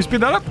 Can we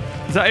speed that up?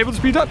 Is that able to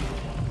speed up?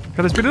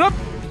 Can I speed it up?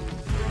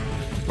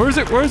 Where is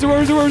it? Where is it?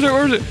 Where is it? Where is it?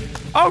 Where is it?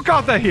 Oh,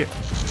 God, they're here.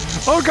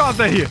 Oh, God,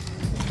 they're here.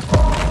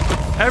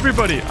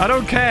 Everybody, I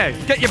don't care.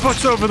 Get your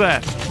butts over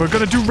there. We're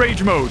going to do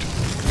rage mode.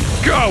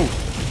 Go.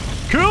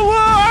 Kill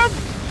them.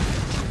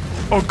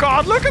 Oh,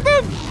 God, look at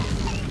them.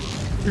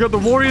 They got the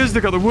warriors. They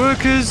got the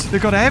workers. They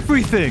got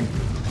everything.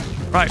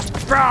 Right.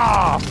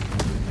 Rah!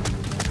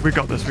 We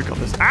got this. We got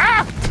this.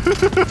 Ah!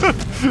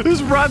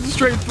 This ran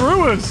straight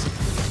through us.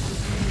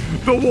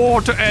 The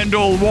war to end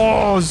all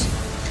wars.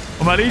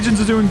 Well, my legions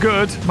are doing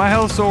good. My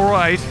health's all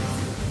right.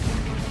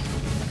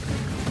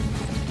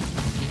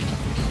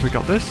 We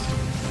got this.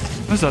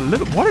 There's a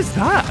little... What is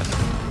that?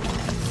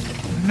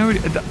 No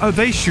idea. Are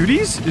they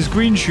shooties? Is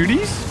green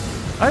shooties?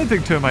 I didn't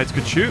think termites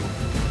could shoot.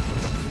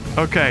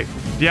 Okay.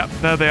 Yep,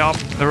 there they are.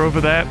 They're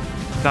over there.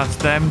 That's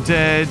them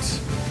dead.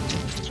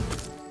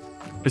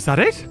 Is that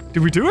it?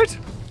 Did we do it?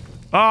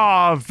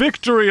 Ah,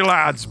 victory,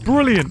 lads.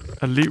 Brilliant.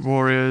 Elite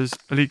warriors,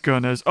 elite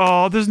gunners.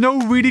 Oh, there's no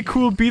really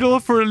cool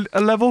beetle for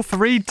a level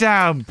 3.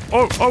 Damn.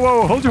 Oh, oh,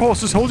 oh. Hold your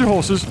horses. Hold your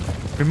horses.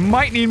 We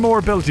might need more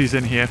abilities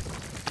in here.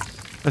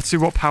 Let's see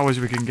what powers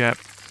we can get.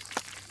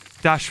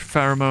 Dash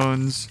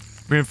pheromones,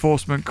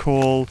 reinforcement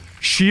call,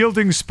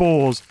 shielding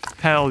spores.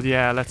 Hell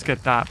yeah, let's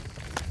get that.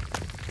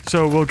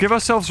 So we'll give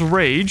ourselves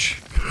rage.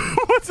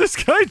 What's this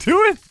guy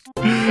doing?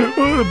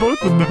 Oh,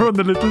 both of them are on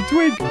the little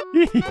twig.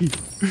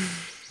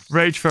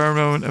 Rage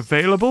pheromone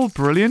available.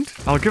 Brilliant.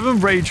 I'll give them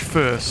rage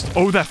first.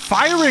 Oh, they're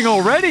firing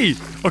already.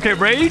 Okay,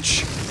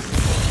 rage.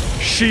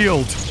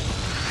 Shield.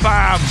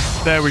 Bam.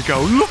 There we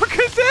go. Look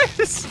at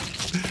this.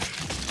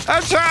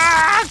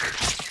 Attack.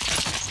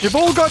 You've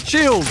all got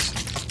shields.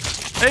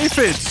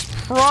 Aphids,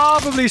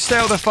 probably stay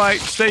out of the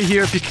fight. Stay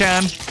here if you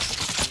can.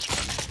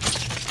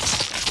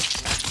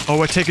 Oh,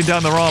 we're taking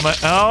down their armor.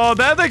 Oh,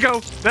 there they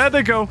go. There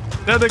they go.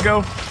 There they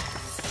go.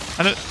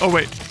 And oh,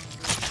 wait.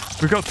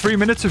 We got 3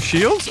 minutes of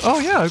shields? Oh,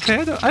 yeah,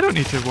 okay. I don't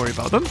need to worry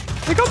about them.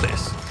 They got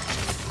this.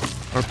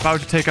 We're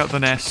about to take out the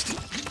nest.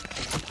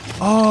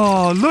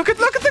 Oh, look at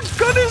the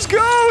gunners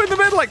go in the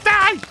middle, like,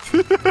 die!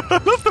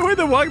 I love the way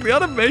they walk. The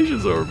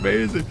animations are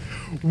amazing.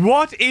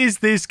 What is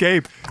this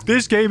game?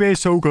 This game is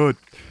so good.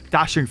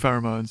 Dashing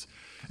pheromones.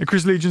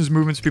 Increase Legion's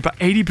movement speed by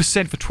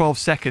 80% for 12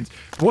 seconds.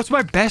 What's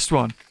my best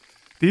one?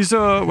 These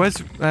are... Where's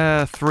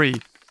 3?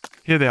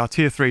 Here they are.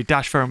 Tier 3.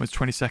 Dash pheromones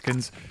 20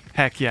 seconds.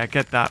 Heck yeah,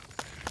 get that.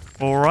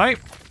 Alright.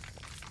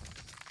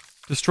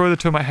 Destroy the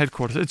termite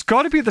headquarters. It's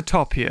got to be at the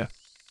top here.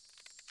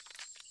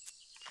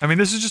 I mean,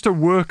 this is just a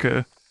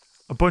worker.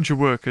 A bunch of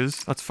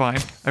workers. That's fine.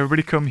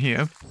 Everybody come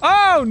here.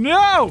 Oh,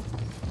 no!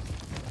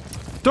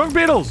 Dung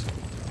beetles!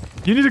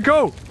 You need to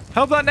go.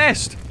 Help that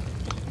nest.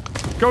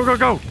 Go, go,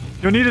 go.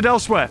 You're needed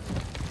elsewhere.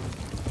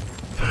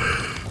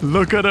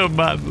 Look at him,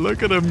 man.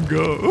 Look at him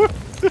go.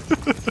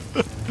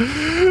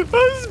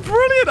 That's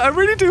brilliant. I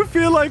really do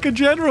feel like a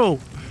general.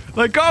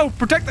 Like, go.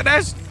 Protect the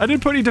nest. I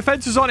didn't put any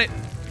defenses on it.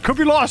 Could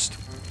be lost.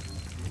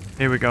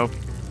 Here we go.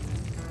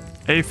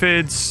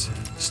 Aphids.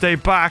 Stay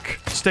back.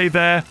 Stay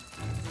there.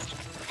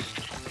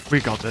 We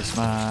got this,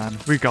 man.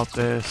 We got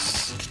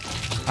this.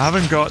 I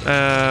haven't got,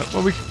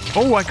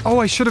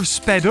 well, I should have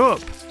sped up.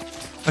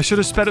 I should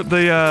have sped up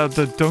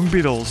the dung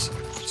beetles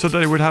so that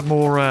they would have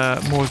more,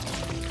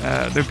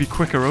 they'd be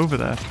quicker over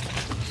there.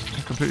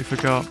 I completely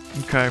forgot.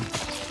 Okay.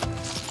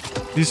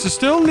 These are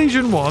still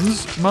Legion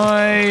 1s.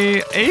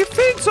 My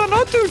aphids are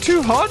not doing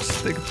too hot.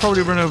 They could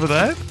probably run over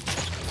there.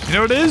 You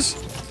know what it is?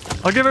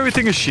 I'll give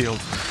everything a shield.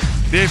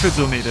 The aphids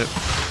will need it.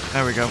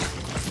 There we go.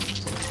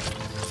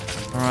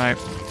 Alright.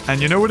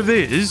 And you know what it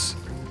is?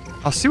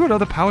 I'll see what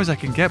other powers I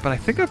can get, but I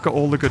think I've got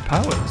all the good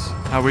powers.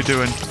 How are we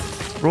doing?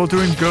 We're all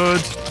doing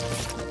good.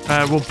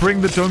 We'll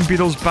bring the dung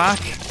beetles back.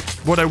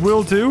 What I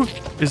will do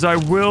is I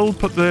will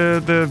put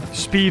the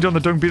speed on the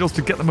dung beetles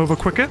to get them over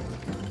quicker.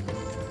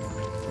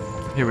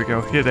 Here we go.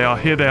 Here they are.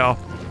 Here they are.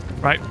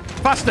 Right.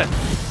 Faster.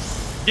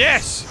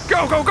 Yes.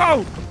 Go, go,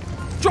 go.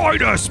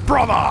 Join us,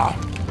 brother.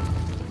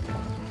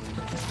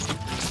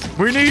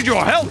 We need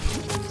your help.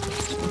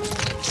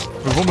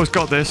 We've almost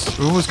got this.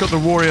 We've almost got the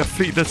warrior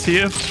fleet that's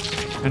here.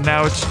 And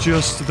now it's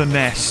just the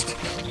nest.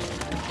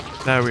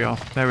 There we are.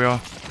 There we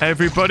are.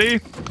 Everybody,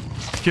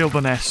 kill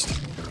the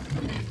nest.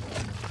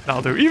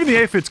 That'll do. Even the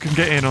aphids can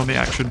get in on the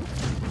action.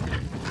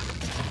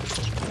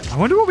 I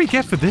wonder what we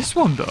get for this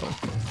one, though.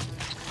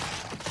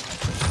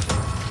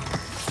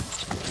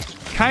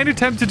 Kind of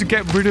tempted to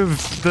get rid of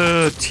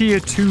the tier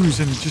 2s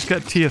and just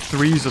get tier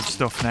 3s of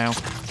stuff now.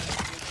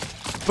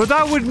 But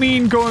that would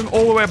mean going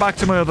all the way back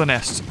to my other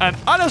nests. And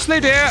honestly,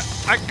 dear,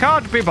 I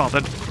can't be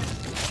bothered.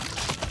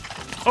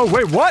 Oh,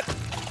 wait, what?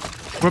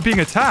 We're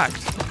being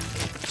attacked.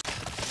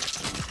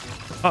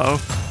 Uh-oh.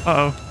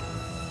 Uh-oh.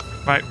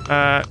 Right,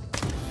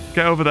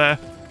 get over there.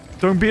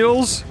 Dung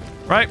beetles.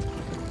 Right,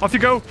 off you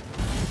go.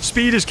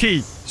 Speed is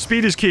key.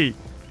 Speed is key.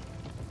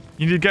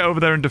 You need to get over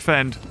there and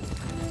defend.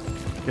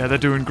 Yeah, they're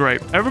doing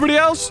great. Everybody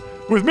else,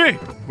 with me.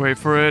 Wait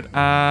for it,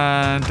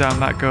 and down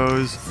that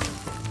goes.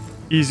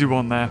 Easy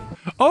one there.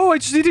 Oh, I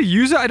just need to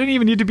use it? I don't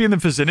even need to be in the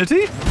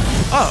vicinity?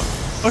 Oh,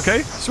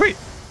 okay, sweet.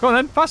 Go on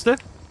then, faster.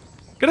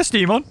 Get a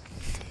steam on.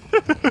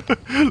 Look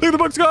at the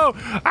bugs go!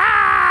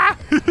 Ah!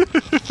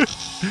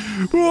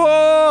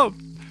 Whoa!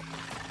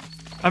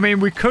 I mean,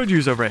 we could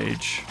use a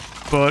rage,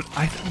 but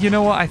you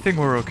know what? I think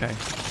we're okay.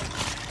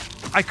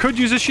 I could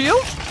use a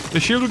shield. The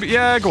shield would be...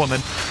 Yeah, go on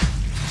then.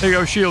 There you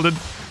go, shielded.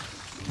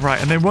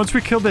 Right, and then once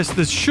we kill this,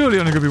 there's surely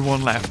only going to be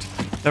one left.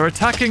 They're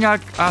attacking our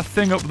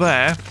thing up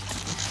there.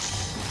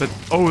 But,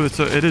 oh,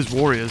 it is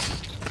warriors.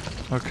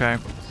 Okay.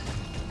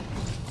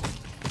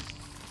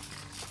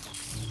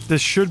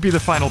 This should be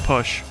the final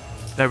push.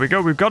 There we go,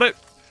 we've got it.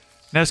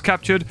 Nest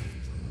captured.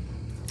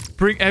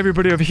 Bring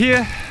everybody over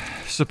here.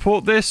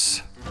 Support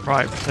this.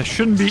 Right, there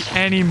shouldn't be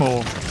any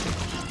more.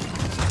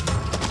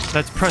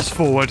 Let's press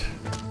forward.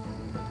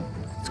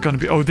 It's gonna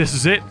be... Oh, this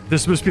is it.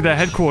 This must be their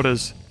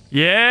headquarters.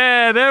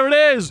 Yeah, there it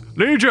is.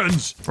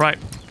 Legions. Right,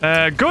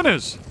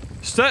 gunners.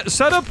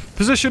 Set up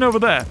position over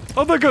there.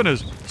 Other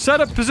gunners, set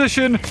up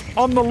position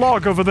on the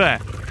log over there.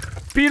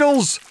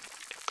 Beetles,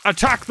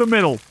 attack the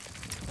middle.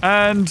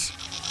 And...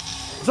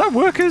 Is that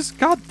workers?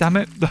 God damn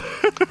it.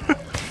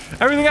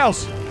 Everything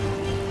else.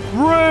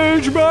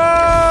 Rage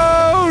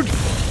mode!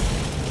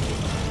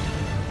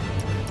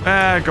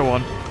 Go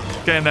on.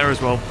 Get in there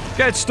as well.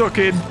 Get stuck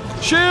in.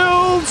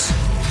 Shields!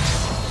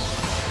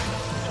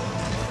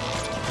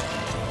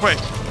 Wait,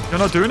 you're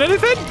not doing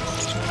anything?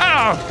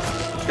 Oh!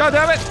 God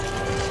damn it!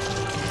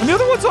 And the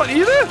other one's not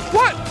either?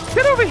 What?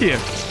 Get over here.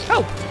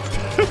 Help.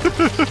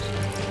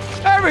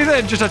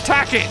 Everything, just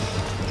attack it.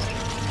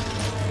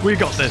 We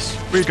got this.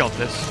 We got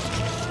this.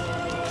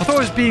 I thought it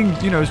was being,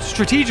 you know,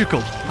 strategical,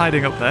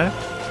 hiding up there.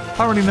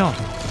 Apparently not.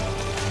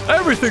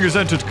 Everything has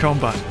entered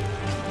combat.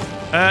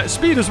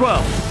 Speed as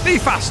well. Be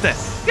faster.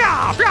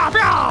 Yeah, yeah,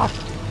 yeah.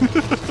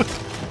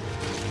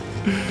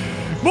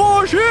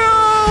 More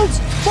shields.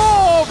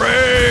 More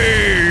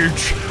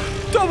rage.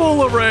 Double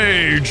the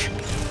rage.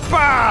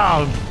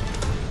 Bam.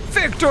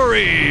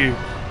 Victory.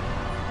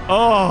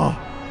 Oh,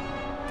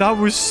 that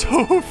was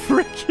so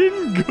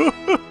freaking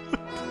good.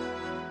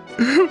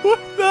 What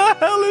the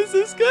hell is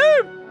this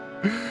game?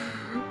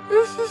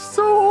 This is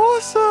so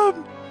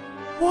awesome.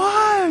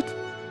 What?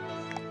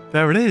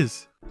 There it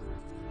is.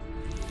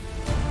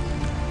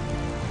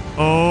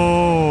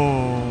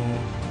 Oh,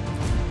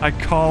 I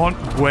can't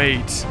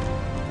wait.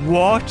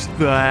 What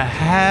the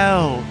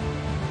hell?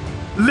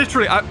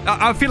 Literally,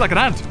 I feel like an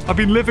ant. I've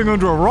been living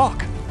under a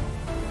rock.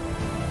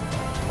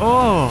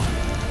 Oh.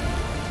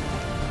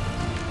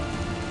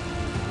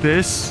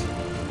 this.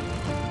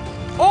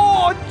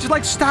 Oh, just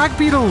like stag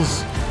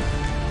beetles.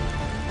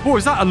 Oh,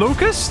 is that a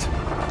locust?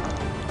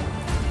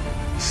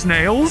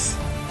 Snails?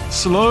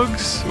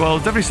 Slugs? Well,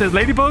 definitely says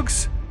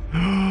ladybugs.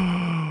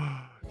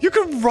 You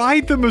can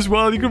ride them as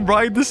well. You can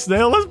ride the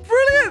snail. That's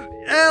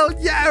brilliant. Hell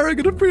yeah, I'm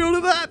going to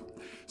pre-order that.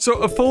 So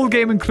a full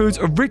game includes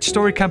a rich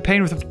story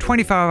campaign with up to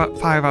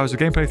 25 hours of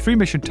gameplay, 3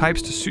 mission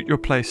types to suit your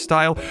play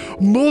style.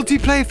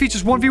 Multiplayer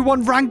features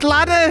 1v1 ranked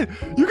ladder.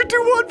 You can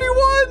do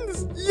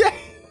 1v1s. Yeah.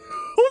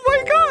 Oh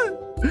my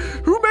god.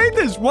 Who made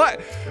this?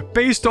 What?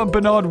 Based on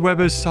Bernard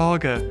Weber's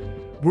saga.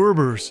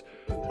 Werbers.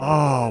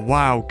 Oh,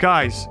 wow.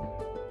 Guys,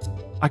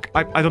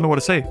 I don't know what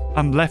to say.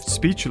 I'm left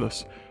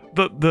speechless.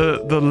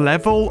 The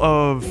level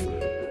of...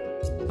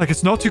 Like,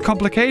 it's not too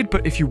complicated,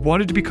 but if you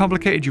want it to be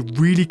complicated, you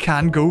really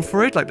can go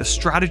for it. Like, the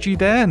strategy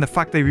there and the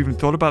fact they've even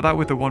thought about that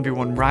with the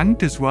 1v1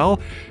 ranked as well.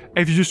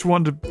 If you just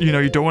want to, you know,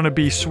 you don't want to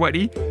be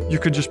sweaty, you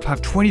can just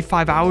have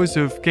 25 hours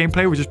of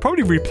gameplay, which is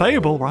probably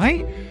replayable,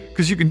 right?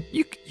 Because you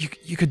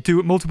could do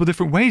it multiple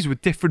different ways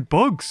with different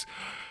bugs.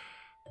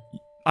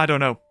 I don't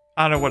know.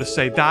 I don't know what to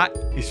say. That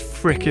is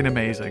freaking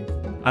amazing.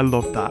 I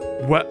love that.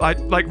 Well,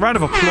 like, round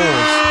of applause.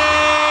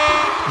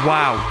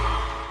 Wow.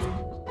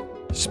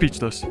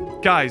 Speechless.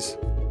 Guys,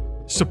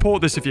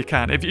 support this if you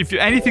can. If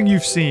anything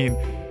you've seen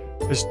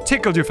has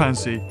tickled your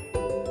fancy,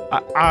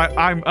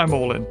 I'm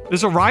all in.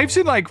 This arrives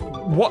in like,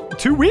 what,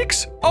 2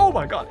 weeks? Oh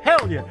my god,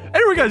 hell yeah.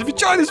 Anyway guys, if you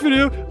enjoyed this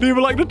video, leave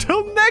a like.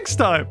 Until next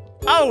time,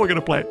 how we're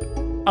gonna play it.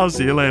 I'll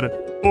see you later.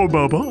 Oh,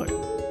 bye-bye.